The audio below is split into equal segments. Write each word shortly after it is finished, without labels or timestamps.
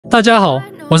大家好，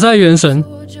我是爱原神，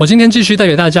我今天继续带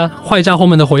给大家坏家伙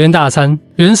们的火焰大餐。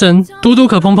原神嘟嘟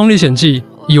可砰砰历险记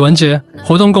已完结，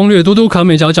活动攻略嘟嘟可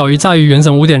美脚脚已炸于原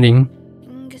神5.0。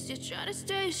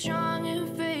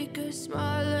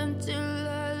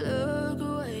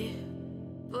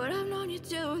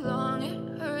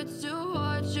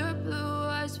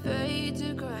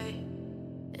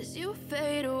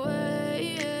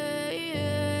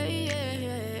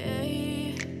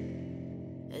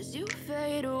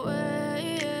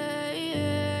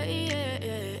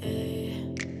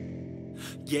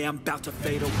 Yeah, I'm about to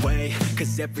fade away.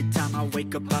 Cause every time I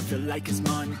wake up I feel like it's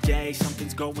Monday.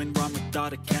 Something's going wrong with all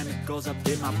the chemicals up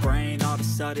in my brain. All of a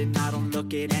sudden I don't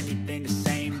look at anything the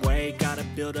same way. Gotta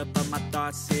build up of my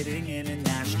thoughts sitting in an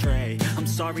ashtray. I'm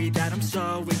sorry that I'm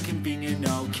so inconvenient,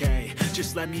 okay.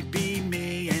 Just let me be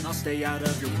me and I'll stay out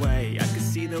of your way. I can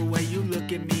see the way you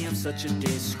look at me, I'm such a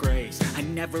disgrace. I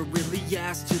never really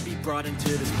asked to be brought into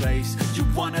this place. You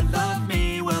wanna love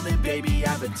me? Well then baby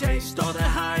I have a taste. All the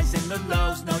highs and the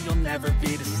lows, no you'll never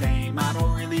be the same. I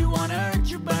don't really wanna hurt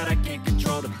you but I can't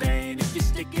control the pain. If you're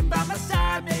sticking by my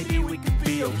side maybe we could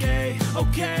be okay.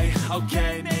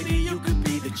 Okay, maybe you could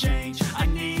be the change I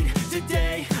need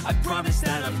today. I promise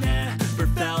that I've never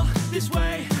felt this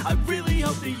way. I really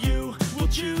hope that you will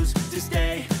choose to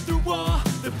stay through all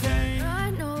the pain.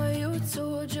 I know you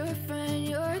told your friend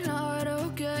you're not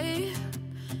okay,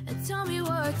 and tell me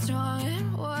what's wrong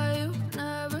and why you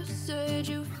never said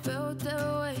you felt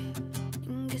that way.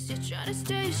 Guess you're trying to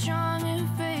stay strong and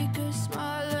fake a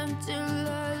smile until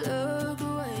I look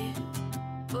away.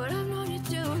 But I've known you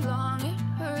too long, it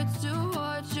hurts to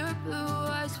watch your blue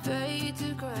eyes fade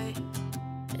to gray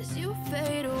as you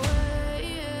fade away.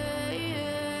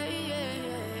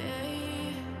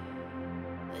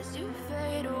 As you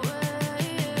fade away.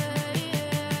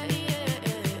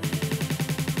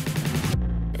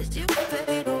 As you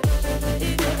fade away.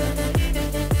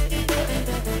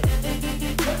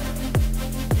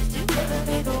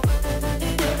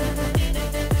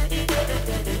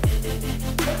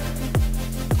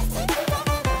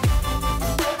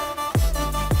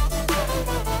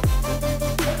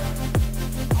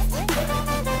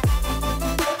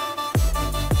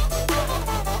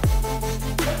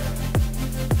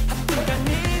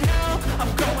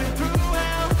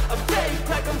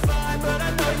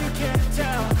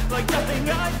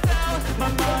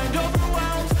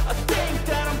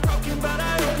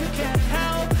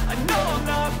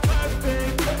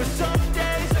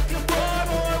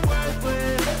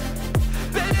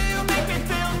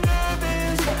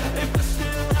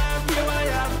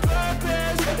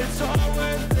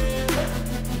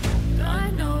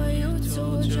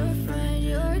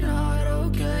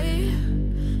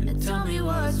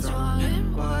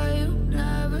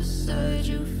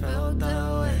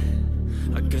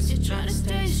 You're trying to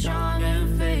stay strong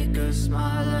and fake a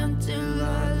smile until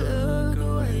I look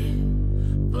away.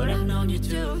 But I've known you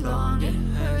too long, it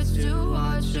hurts to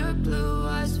watch your blue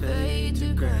eyes fade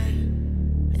to gray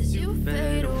as you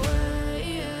fade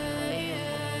away.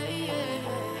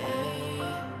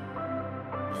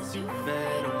 As you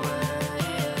fade away.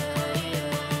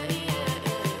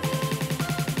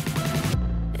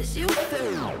 As you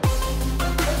fade away.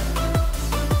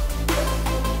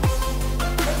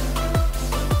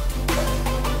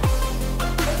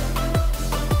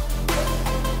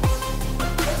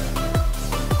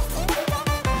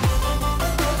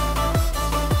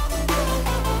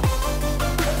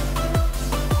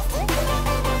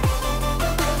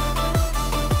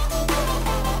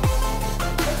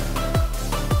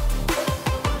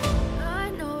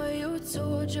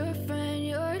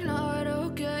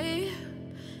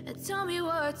 Tell me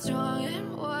what's wrong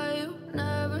and why you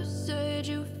never said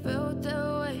you felt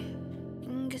that way.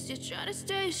 Guess you're trying to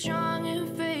stay strong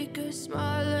and fake a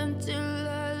smile until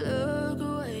I look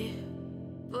away.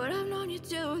 But I've known you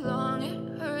too long,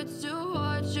 it hurts to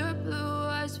watch your blue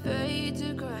eyes fade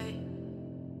to gray